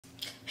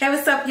Hey,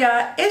 what's up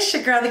y'all? It's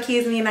your girl, the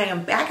Kids Me, and I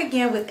am back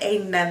again with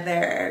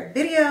another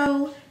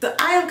video. So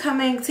I am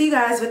coming to you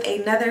guys with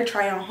another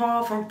try on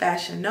haul from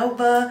Fashion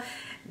Nova.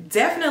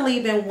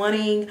 Definitely been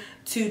wanting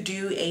to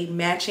do a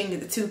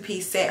matching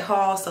two-piece set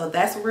haul, so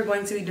that's what we're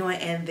going to be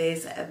doing in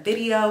this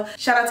video.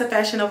 Shout out to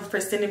Fashion Nova for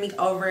sending me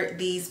over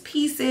these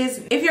pieces.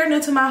 If you're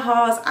new to my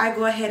hauls, I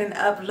go ahead and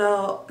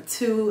upload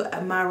to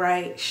my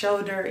right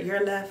shoulder,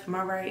 your left,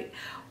 my right,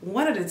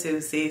 one of the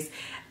two, sis.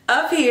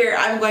 Up here,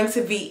 I'm going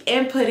to be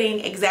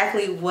inputting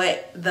exactly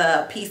what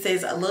the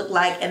pieces look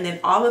like, and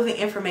then all of the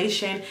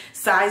information,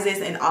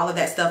 sizes, and all of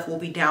that stuff will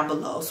be down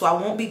below. So I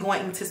won't be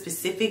going into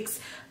specifics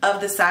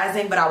of the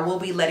sizing, but I will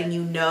be letting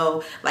you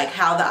know like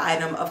how the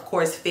item of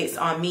course fits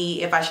on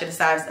me, if I should have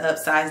sized up,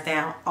 sized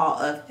down, all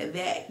of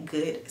that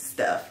good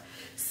stuff.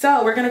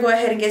 So we're gonna go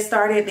ahead and get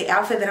started. The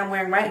outfit that I'm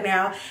wearing right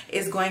now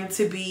is going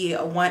to be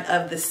one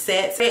of the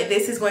sets.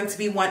 This is going to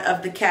be one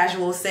of the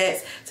casual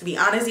sets. To be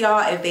honest,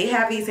 y'all, if they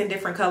have these in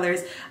different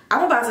colors,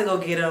 I'm about to go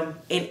get them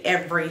in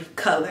every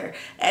color.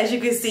 As you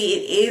can see,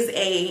 it is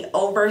a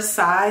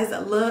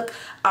oversized look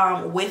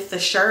with the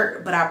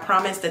shirt, but I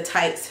promise the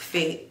tights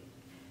fit.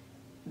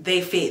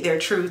 They fit, they're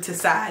true to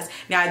size.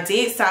 Now I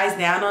did size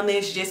down on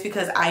this just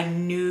because I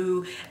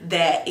knew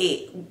that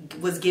it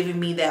was giving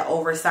me that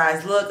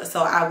oversized look,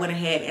 so I went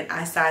ahead and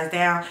I sized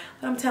down.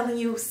 But I'm telling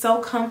you, so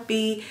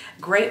comfy,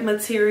 great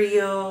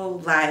material.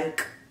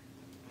 Like,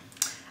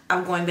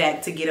 I'm going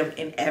back to get them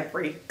in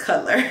every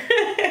color.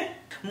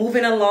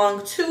 Moving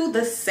along to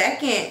the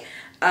second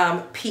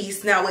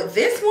piece. Now with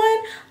this one,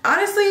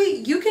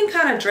 honestly, you can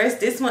kind of dress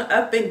this one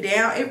up and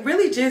down. It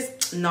really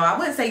just, no, I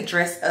wouldn't say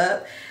dress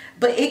up,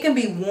 but it can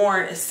be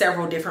worn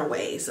several different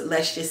ways.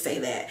 Let's just say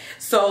that.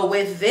 So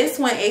with this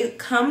one, it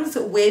comes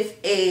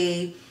with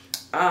a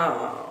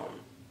kind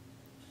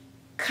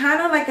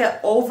of like an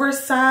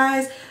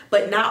oversized,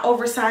 but not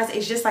oversized.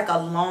 It's just like a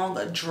long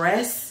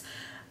dress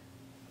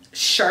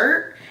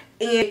shirt.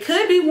 It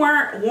could be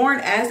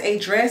worn as a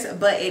dress,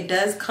 but it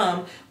does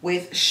come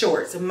with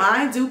shorts.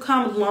 Mine do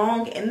come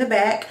long in the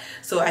back,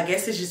 so I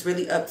guess it's just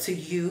really up to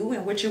you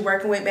and what you're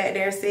working with back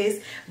there,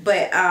 sis.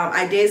 But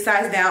I did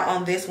size down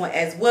on this one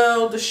as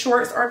well. The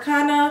shorts are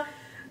kind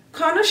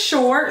of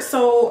short,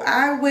 so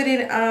I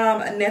wouldn't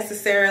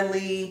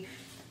necessarily,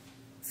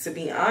 to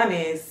be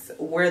honest,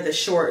 wear the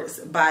shorts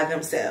by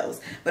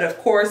themselves. But of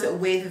course,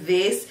 with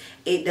this,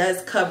 it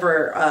does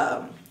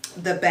cover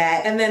the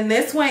back. And then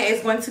this one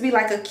is going to be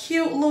like a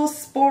cute little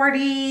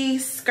sporty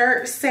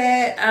skirt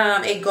set.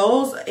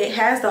 It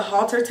has the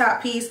halter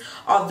top piece,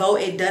 although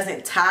it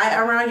doesn't tie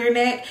around your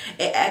neck.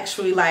 It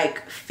actually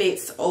like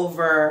fits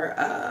over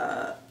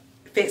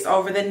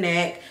the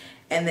neck,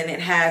 and then it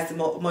has the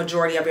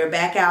majority of your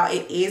back out.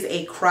 It is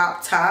a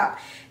crop top.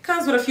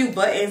 Comes with a few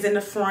buttons in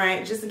the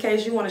front just in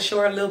case you want to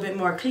show a little bit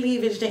more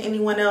cleavage than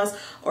anyone else,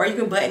 or you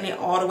can button it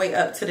all the way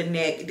up to the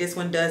neck. This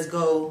one does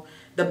go,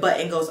 the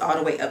button goes all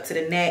the way up to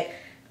the neck.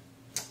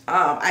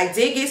 I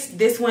did get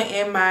this one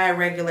in my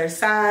regular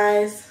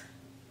size.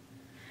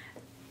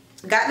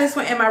 Got this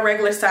one in my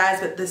regular size,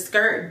 but the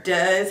skirt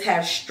does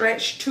have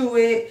stretch to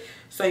it,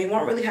 so you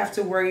won't really have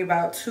to worry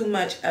about too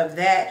much of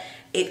that.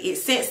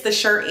 Since the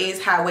shirt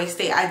is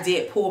high-waisted, I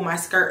did pull my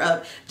skirt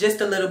up just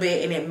a little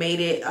bit, and it made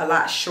it a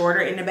lot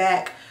shorter in the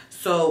back.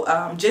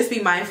 So just be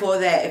mindful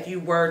of that if you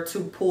were to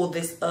pull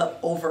this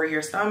up over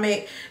your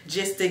stomach,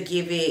 just to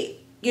give it,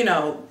 you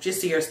know,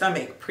 just so your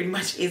stomach pretty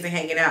much isn't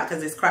hanging out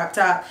because it's crop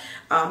top.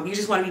 You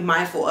just want to be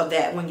mindful of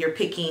that when you're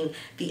picking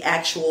the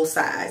actual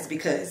size,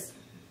 because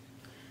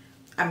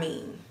I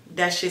mean,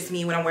 that's just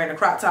me. When I'm wearing a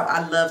crop top,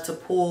 I love to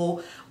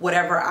pull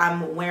whatever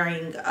I'm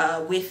wearing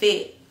with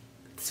it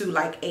to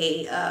like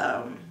a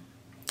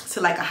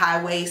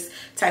high waist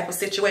type of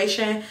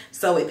situation.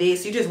 So with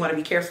this, you just want to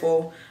be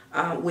careful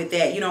with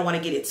that. You don't want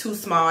to get it too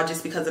small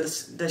just because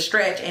of the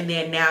stretch, and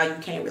then now you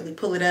can't really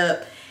pull it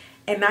up,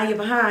 and now you're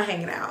behind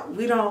hanging out.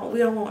 We don't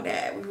want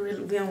that.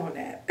 We don't want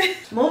that.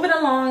 Moving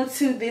along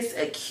to this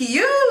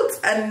cute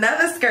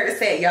another skirt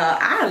set, y'all.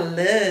 I love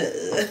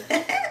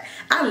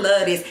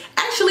this.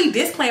 Actually,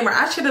 disclaimer,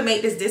 I should have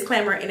made this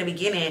disclaimer in the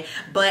beginning,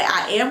 but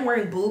I am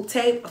wearing boob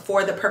tape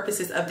for the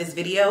purposes of this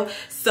video.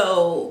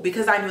 So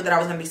because I knew that I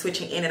was going to be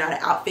switching in and out of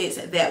outfits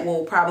that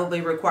will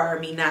probably require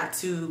me not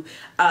to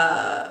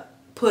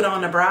put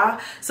on a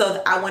bra,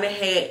 so I went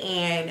ahead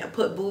and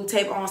put boob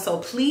tape on. So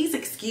please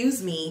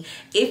excuse me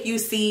if you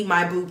see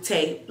my boob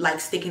tape like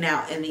sticking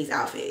out in these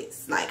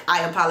outfits. Like,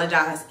 I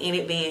apologize in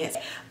advance.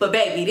 But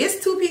baby,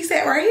 this two-piece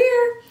set right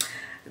here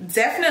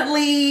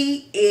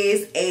definitely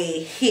is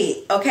a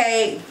hit.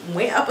 Okay,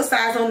 went up a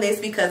size on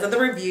this because of the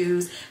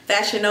reviews.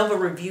 Fashion Nova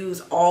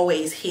reviews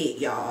always hit,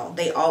 y'all.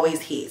 They always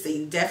hit, so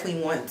you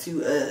definitely want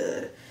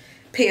to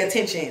pay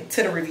attention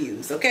to the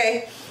reviews.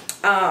 Okay,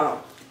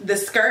 the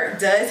skirt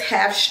does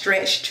have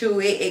stretch to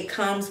it. It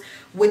comes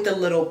with a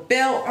little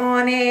belt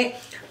on it.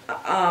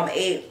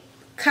 It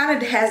kind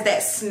of has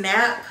that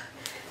snap,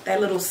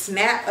 that little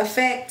snap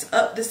effect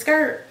up the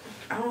skirt.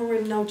 I don't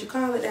really know what you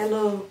call it. That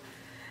little,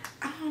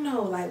 I don't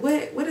know, like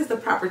what is the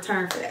proper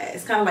term for that?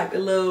 It's kind of like the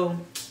little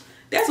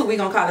That's what we're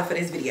gonna call it for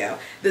this video.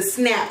 The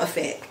snap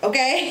effect,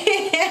 okay?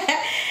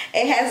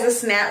 It has a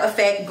snap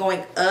effect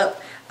going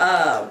up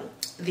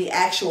the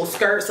actual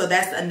skirt. So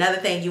that's another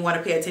thing you want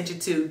to pay attention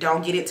to.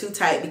 Don't get it too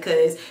tight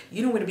because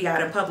you don't want to be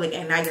out in public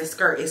and now your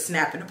skirt is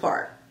snapping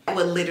apart. It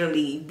would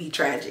literally be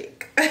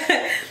tragic.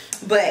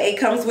 But it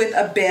comes with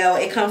a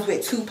belt. It comes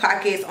with 2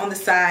 pockets on the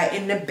side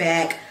and the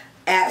back.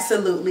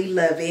 Absolutely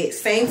love it.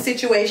 Same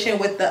situation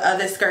with the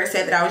other skirt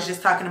set that I was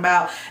just talking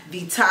about.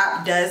 The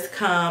top does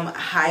come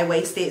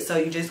high-waisted, so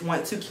you just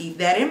want to keep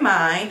that in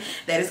mind.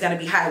 That is going to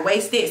be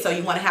high-waisted, so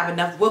you want to have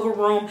enough wiggle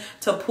room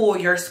to pull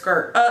your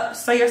skirt up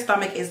so your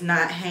stomach is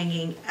not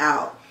hanging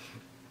out.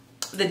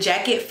 The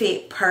jacket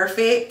fit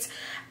perfect.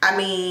 I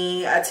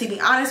mean, to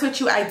be honest with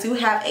you, I do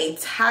have a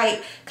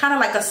tight, kind of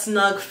like a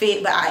snug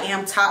fit, but I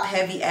am top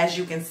heavy, as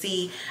you can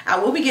see. I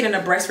will be getting a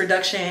breast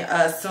reduction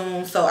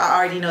soon, so I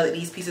already know that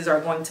these pieces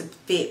are going to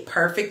fit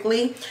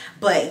perfectly.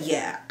 But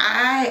yeah,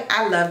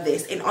 I love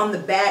this. And on the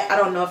back, I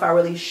don't know if I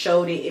really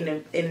showed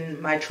it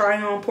in my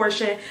try-on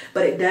portion,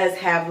 but it does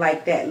have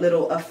like that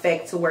little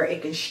effect to where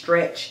it can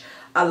stretch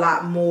a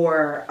lot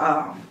more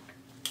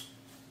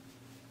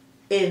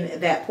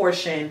in that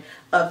portion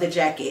of the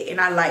jacket,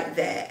 and I like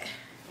that.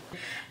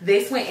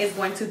 This one is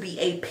going to be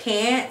a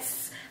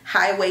pants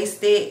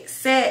high-waisted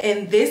set,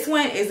 and this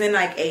one is in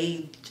like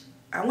a,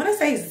 I want to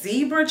say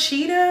zebra,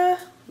 cheetah,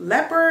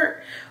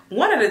 leopard,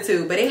 one of the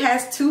two, but it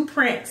has 2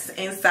 prints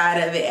inside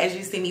of it, as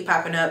you see me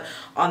popping up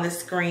on the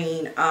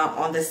screen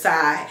on the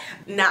side.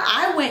 Now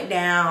I went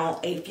down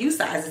a few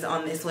sizes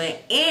on this one,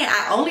 and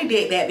I only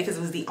did that because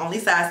it was the only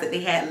size that they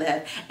had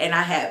left, and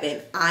I have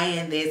been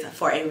eyeing this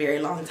for a very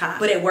long time,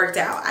 but it worked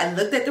out. I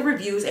looked at the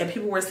reviews and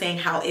people were saying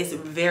how it's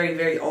very,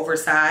 very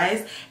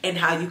oversized and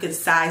how you can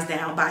size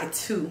down by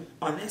 2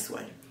 on this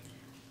one.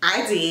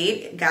 I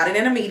did, got it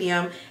in a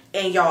medium,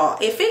 and y'all,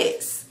 it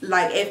fits.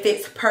 Like, it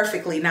fits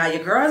perfectly. Now,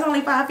 your girl is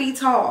only 5 feet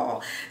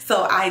tall,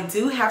 so I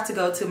do have to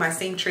go to my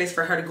seamstress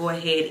for her to go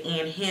ahead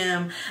and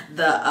hem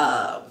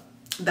the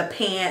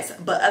pants.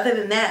 But other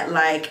than that,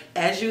 like,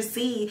 as you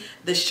see,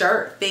 the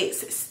shirt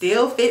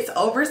still fits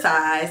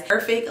oversized,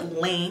 perfect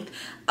length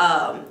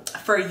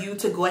for you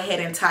to go ahead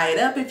and tie it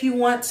up if you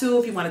want to.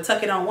 If you want to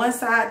tuck it on one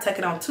side, tuck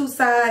it on 2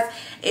 sides.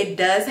 It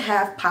does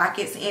have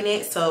pockets in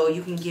it, so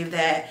you can give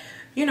that,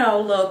 you know,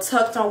 a little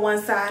tucked on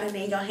one side and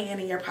then your hand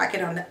in your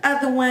pocket on the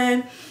other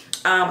one.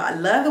 I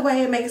love the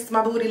way it makes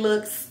my booty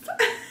looks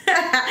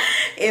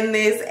in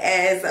this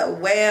as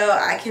well.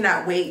 I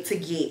cannot wait to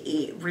get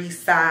it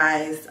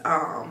resized,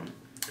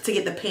 to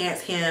get the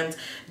pants hemmed,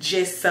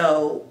 just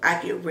so I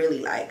can really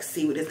like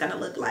see what it's gonna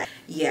look like.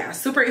 Yeah,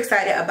 super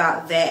excited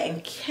about that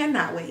and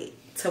cannot wait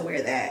to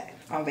wear that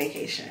on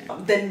vacation.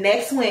 The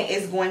next one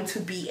is going to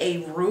be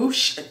a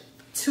ruched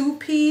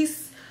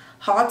 2-piece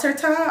halter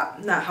top,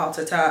 not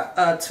halter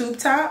top, tube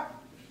top.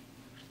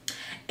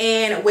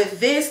 And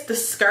with this, the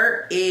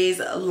skirt is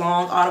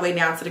long all the way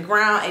down to the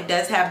ground. It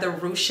does have the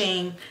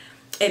ruching.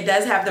 It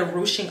does have the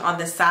ruching on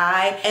the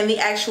side, and the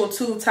actual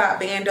tube top,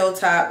 bandeau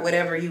top,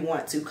 whatever you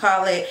want to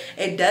call it.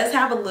 It does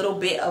have a little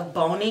bit of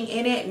boning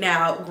in it.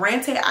 Now,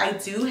 granted, I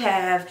do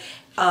have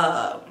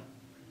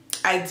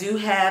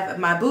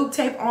my boob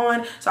tape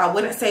on, so I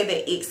wouldn't say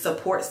that it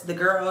supports the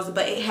girls,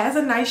 but it has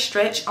a nice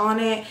stretch on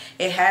it.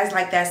 It has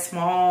like that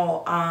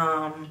small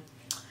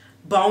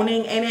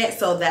boning in it,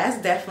 so that's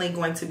definitely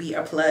going to be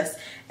a plus.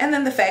 And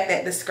then the fact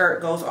that the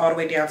skirt goes all the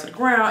way down to the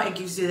ground, it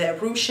gives you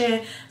that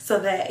ruching, so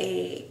that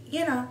it,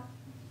 you know,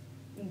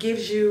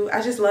 gives you,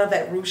 I just love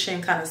that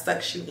ruching kind of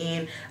sucks you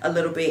in a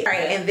little bit. All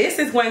right, and this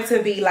is going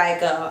to be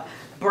like a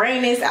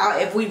bring this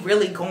out if we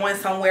really going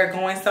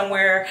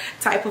somewhere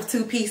type of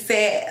 2-piece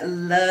set.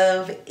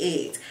 Love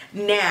it.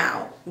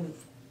 Now,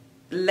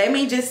 let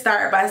me just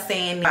start by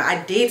saying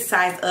I did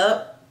size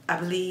up, I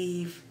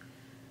believe.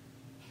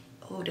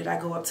 Oh, did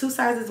I go up 2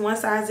 sizes, 1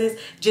 sizes?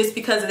 Just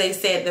because they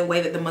said the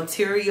way that the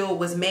material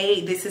was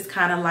made, this is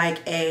kind of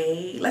like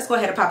a, let's go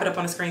ahead and pop it up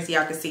on the screen so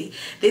y'all can see.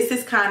 This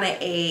is kind of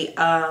a,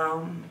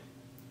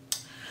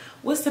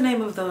 what's the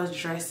name of those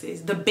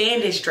dresses? The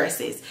bandage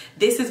dresses.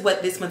 This is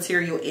what this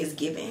material is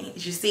giving.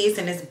 As you see, it's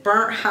in this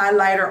burnt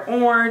highlighter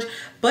orange,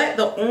 but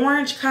the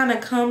orange kind of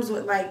comes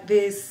with like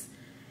this,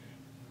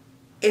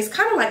 it's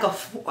kind of like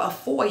a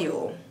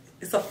foil.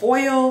 It's a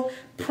foil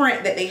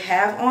print that they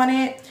have on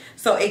it.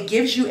 So it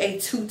gives you a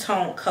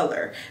 2-tone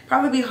color.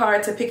 Probably be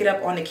hard to pick it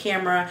up on the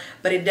camera,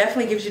 but it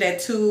definitely gives you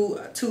that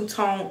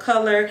two-tone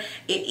color.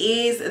 It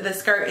is, the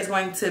skirt is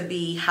going to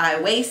be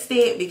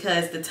high-waisted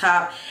because the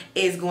top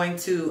is going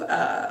to,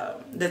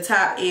 the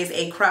top is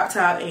a crop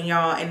top, and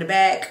y'all, in the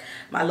back,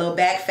 my little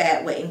back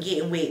fat wasn't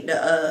getting with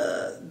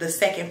the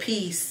second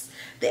piece,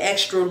 the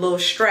extra little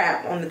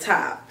strap on the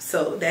top.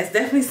 So that's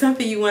definitely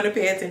something you want to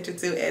pay attention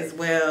to as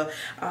well.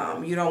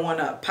 You don't want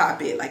to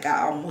pop it like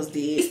I almost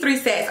did. These 3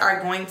 sets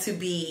are going to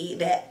be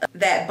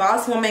that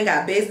boss woman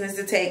got business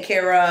to take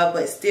care of,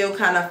 but still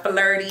kind of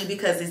flirty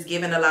because it's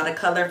giving a lot of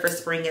color for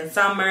spring and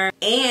summer.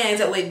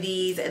 And with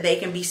these, they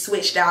can be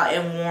switched out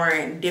and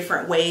worn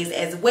different ways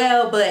as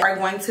well, but are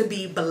going to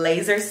be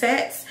blazer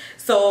sets.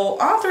 So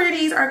all three of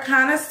these are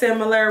kind of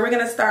similar. We're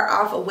gonna start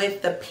off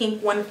with the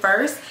pink one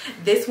first.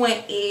 This one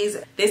is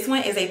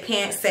a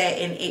pant set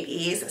and it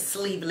is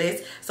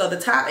sleeveless. So the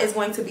top is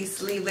going to be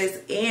sleeveless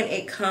and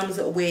it comes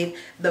with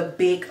the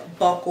big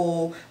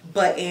buckle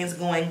buttons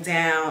going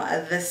down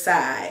the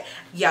side.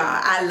 Y'all,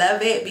 I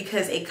love it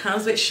because it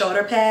comes with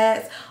shoulder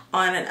pads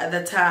on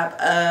the top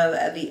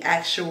of the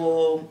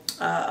actual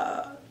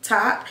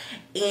top,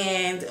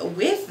 and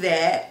with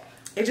that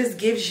it just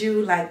gives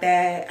you like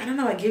that, I don't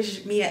know, it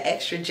gives me an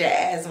extra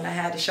jazz when I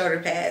have the shoulder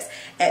pads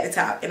at the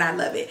top, and I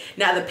love it.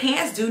 Now the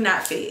pants do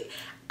not fit.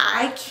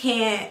 I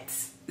can't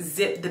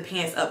zip the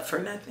pants up for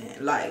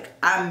nothing. Like,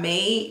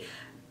 I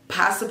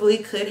possibly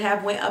could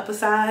have went up a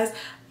size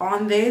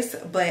on this,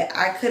 but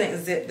I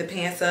couldn't zip the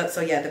pants up.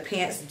 So yeah, the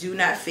pants do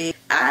not fit.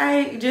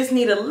 I just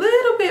need a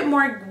little bit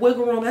more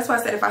wiggle room. That's why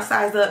I said if I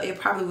size up, it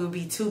probably would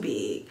be too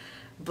big.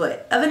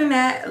 But other than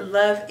that,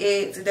 love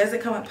it. Does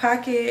it come with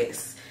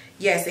pockets?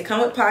 Yes, it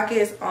comes with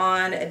pockets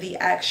on the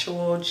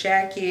actual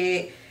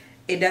jacket.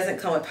 It doesn't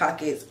come with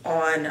pockets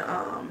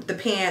on the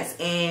pants,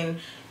 and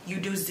you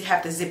do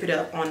have to zip it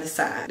up on the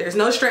side. There's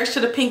no stretch to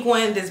the pink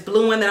one. This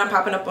blue one that I'm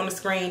popping up on the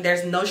screen,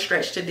 there's no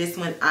stretch to this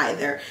one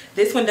either.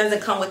 This one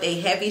doesn't come with a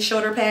heavy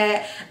shoulder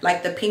pad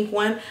like the pink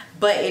one,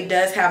 but it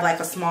does have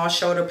like a small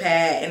shoulder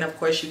pad, and of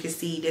course you can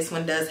see this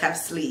one does have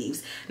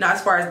sleeves. Now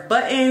as far as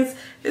buttons,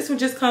 this one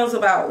just comes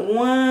about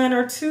one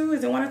or two.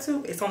 Is it one or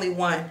two? It's only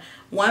one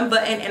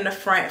button in the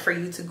front for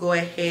you to go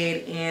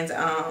ahead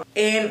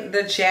and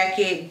the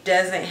jacket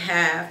doesn't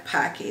have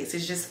pockets.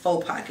 It's just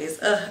faux pockets.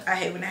 Ugh, I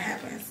hate when that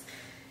happens.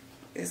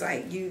 It's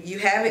like you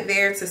have it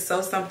there to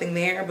sew something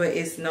there, but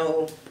it's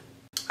no.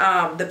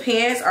 The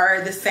pants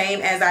are the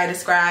same as I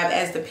described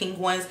as the pink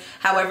ones.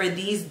 However,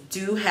 these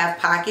do have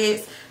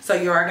pockets, so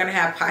you are going to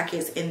have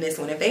pockets in this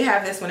one. If they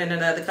have this one in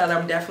another color,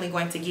 I'm definitely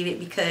going to get it,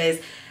 because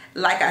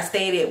like I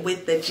stated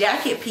with the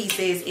jacket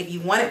pieces, if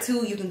you wanted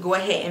to, you can go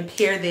ahead and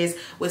pair this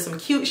with some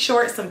cute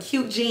shorts, some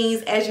cute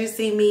jeans, as you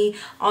see me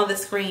on the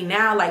screen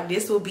now. Like,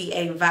 this will be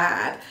a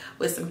vibe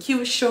with some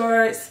cute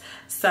shorts,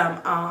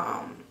 some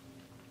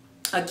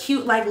a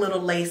cute like little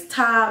lace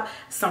top,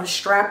 some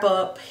strap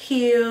up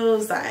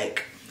heels.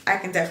 Like, I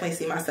can definitely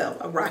see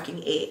myself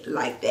rocking it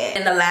like that.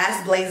 And the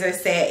last blazer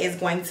set is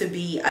going to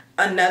be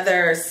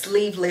another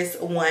sleeveless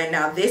one.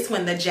 Now this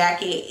one, the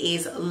jacket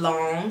is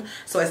long,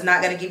 so it's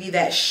not going to give you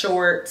that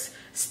short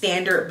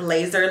standard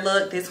blazer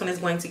look. This one is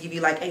going to give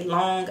you like a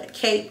long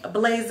cape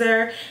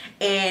blazer,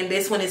 and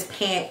this one is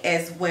pant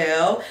as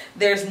well.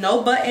 There's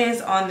no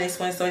buttons on this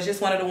one, so it's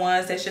just one of the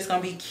ones that's just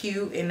gonna be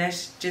cute, and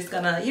that's just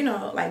gonna, you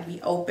know, like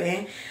be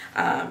open.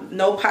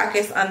 No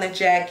pockets on the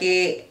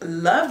jacket.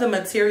 Love the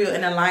material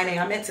and the lining.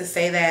 I meant to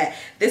say that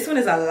this one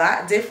is a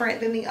lot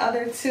different than the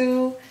other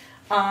two.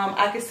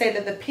 I could say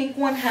that the pink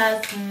one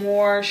has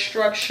more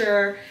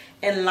structure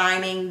and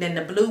lining than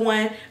the blue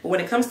one, but when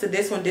it comes to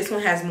this one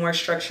has more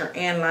structure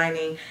and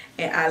lining,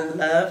 and I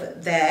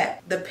love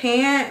that. The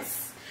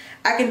pants,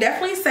 I can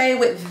definitely say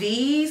with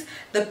these,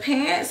 the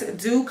pants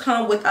do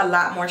come with a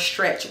lot more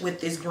stretch with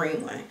this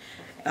green one.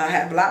 I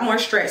have a lot more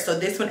stretch, so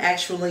this one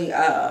actually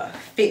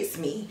fits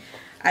me.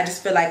 I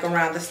just feel like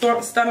around the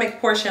stomach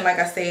portion, like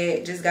I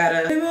said, just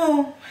gotta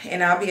move,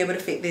 and I'll be able to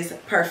fit this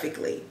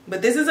perfectly.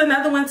 But this is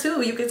another one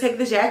too. You can take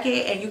the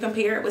jacket and you can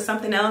pair it with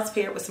something else,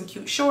 pair it with some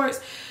cute shorts,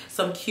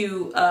 some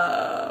cute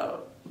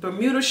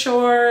Bermuda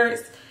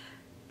shorts,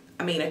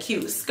 I mean a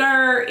cute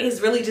skirt.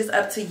 It's really just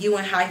up to you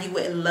and how you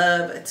would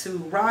love to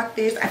rock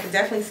this. I can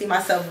definitely see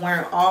myself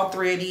wearing all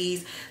three of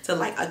these to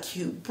like a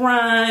cute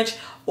brunch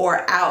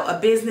or out, a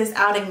business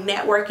outing,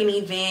 networking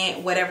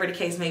event, whatever the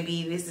case may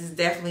be. This is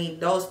definitely,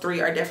 those three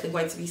are definitely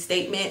going to be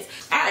statements.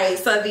 All right,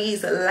 so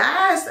these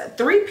last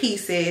three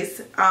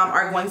pieces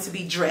are going to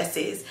be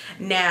dresses.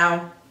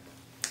 Now,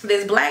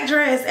 this black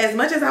dress, as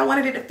much as I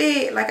wanted it to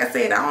fit, like I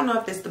said, I don't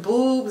know if it's the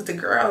boobs, the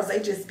girls, they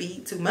just be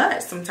too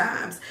much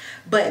sometimes.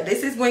 But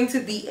this is going to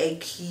be a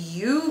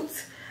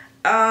cute,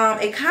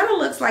 it kind of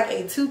looks like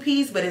a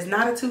two-piece, but it's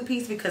not a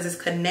two-piece because it's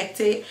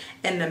connected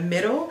in the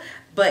middle.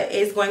 But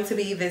it's going to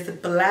be this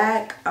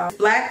black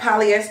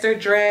polyester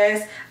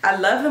dress. I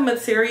love the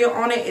material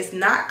on it. It's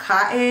not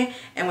cotton,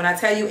 and when I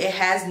tell you it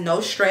has no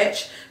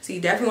stretch, so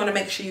you definitely want to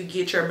make sure you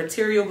get your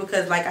material,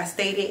 because like I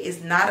stated,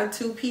 it's not a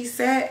two-piece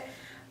set.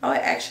 Oh,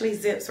 it actually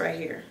zips right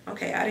here.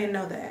 Okay, I didn't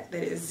know that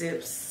it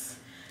zips.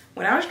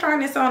 When I was trying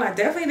this on, I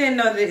definitely didn't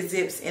know that it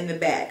zips in the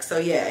back. So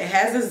yeah, it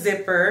has a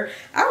zipper.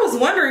 I was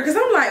wondering, because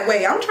I'm like,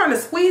 wait, I'm trying to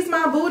squeeze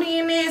my booty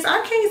in this.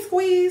 I can't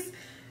squeeze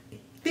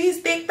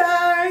these thick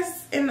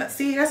thighs. And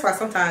see, that's why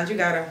sometimes you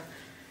gotta,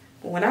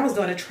 when I was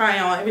doing a try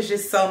on, it was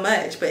just so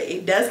much. But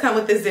it does come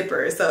with the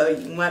zipper, so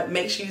you want to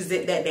make sure you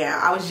zip that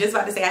down. I was just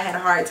about to say I had a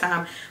hard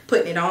time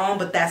putting it on,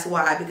 but that's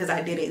why, because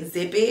I didn't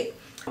zip it.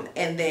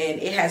 And then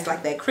it has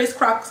like that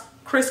crisscross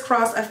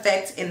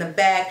effect in the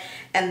back,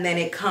 and then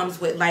it comes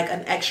with like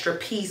an extra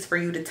piece for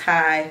you to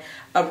tie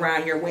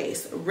around your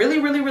waist. Really,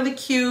 really, really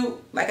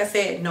cute. Like I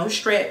said, no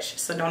stretch,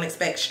 so don't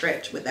expect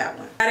stretch with that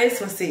one. Now this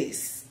one,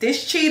 sis,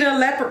 this cheetah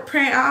leopard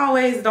print, I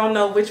always don't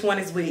know which one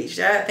is which.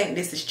 I think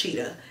this is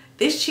cheetah.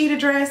 This cheetah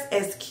dress,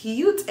 as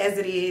cute as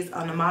it is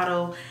on the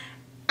model,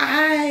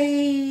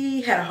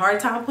 I had a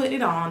hard time putting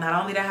it on. Not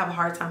only did I have a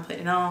hard time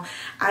putting it on,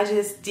 I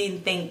just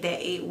didn't think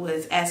that it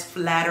was as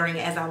flattering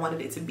as I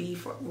wanted it to be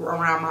for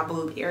around my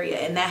boob area,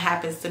 and that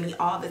happens to me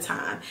all the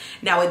time.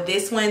 Now with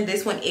this one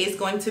is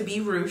going to be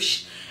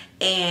ruched,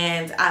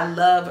 and I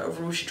love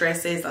ruched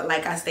dresses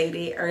like I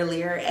stated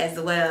earlier as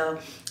well.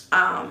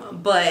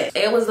 But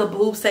it was a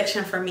boob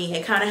section for me.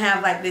 It kind of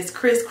have like this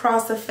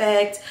crisscross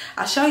effect.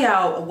 I'll show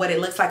y'all what it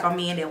looks like on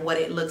me and then what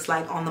it looks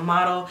like on the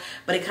model,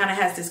 but it kind of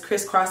has this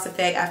crisscross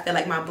effect. I feel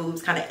like my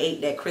boobs kind of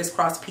ate that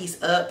crisscross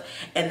piece up,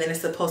 and then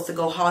it's supposed to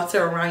go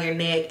halter around your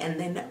neck and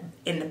then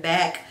in the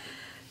back.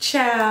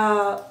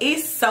 Child,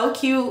 it's so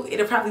cute.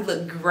 It'll probably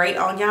look great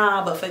on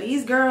y'all, but for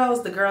these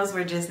girls, the girls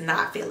were just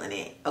not feeling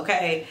it,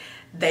 okay?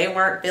 They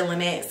weren't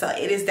feeling it, so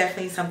it is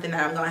definitely something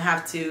that I'm gonna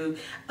have to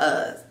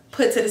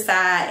put to the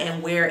side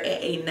and wear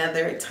at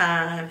another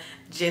time,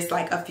 just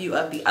like a few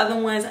of the other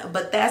ones.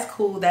 But that's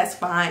cool, that's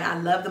fine. I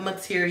love the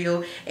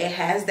material. It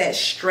has that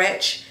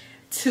stretch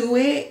to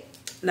it.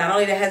 Not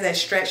only that has that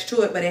stretch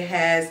to it, but it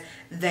has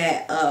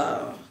that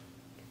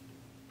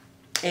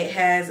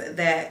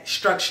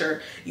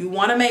structure. You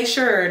want to make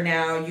sure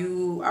now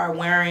you are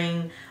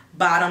wearing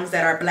bottoms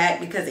that are black,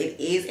 because it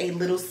is a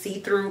little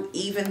see-through,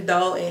 even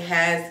though it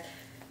has,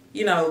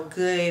 you know,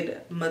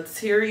 good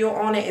material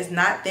on it. It's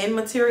not thin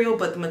material,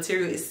 but the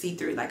material is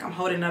see-through. Like I'm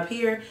holding up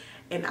here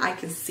and I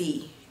can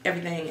see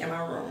everything in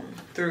my room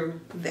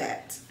through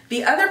that.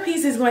 The other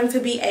piece is going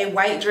to be a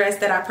white dress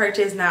that I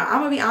purchased. Now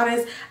I'm gonna be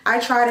honest, I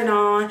tried it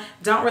on,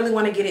 don't really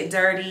want to get it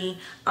dirty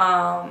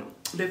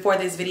before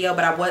this video,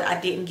 but I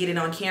didn't get it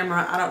on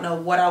camera. I don't know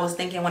what I was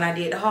thinking when I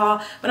did the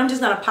haul, but I'm just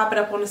gonna pop it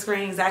up on the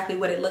screen exactly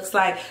what it looks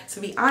like.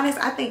 To be honest,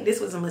 I think this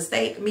was a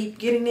mistake, me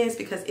getting this,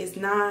 because it's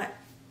not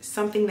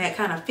something that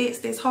kind of fits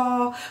this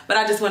haul, but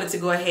I just wanted to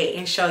go ahead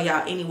and show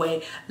y'all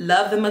anyway.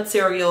 Love the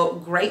material,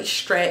 great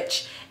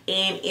stretch,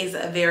 and is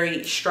a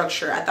very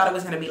structured. I thought it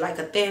was going to be like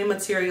a thin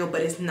material,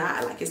 but it's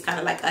not. Like it's kind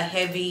of like a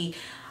heavy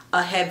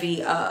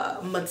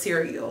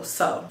material.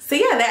 So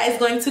yeah, that is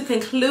going to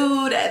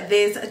conclude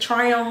this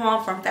try on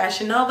haul from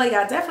Fashion Nova.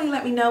 Y'all definitely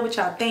let me know what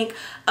y'all think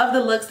of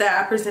the looks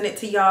that I presented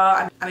to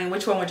y'all. I mean,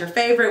 which one was your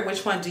favorite?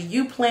 Which one do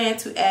you plan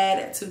to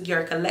add to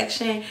your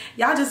collection?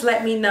 Y'all just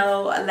let me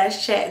know.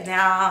 Let's chat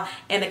down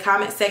in the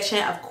comment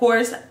section. Of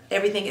course,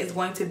 everything is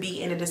going to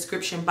be in the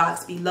description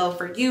box below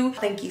for you.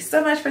 Thank you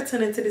so much for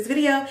tuning into this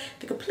video.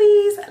 If you could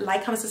please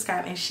like, comment,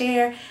 subscribe, and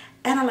share,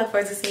 and I look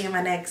forward to seeing you in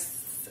my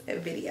next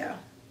video.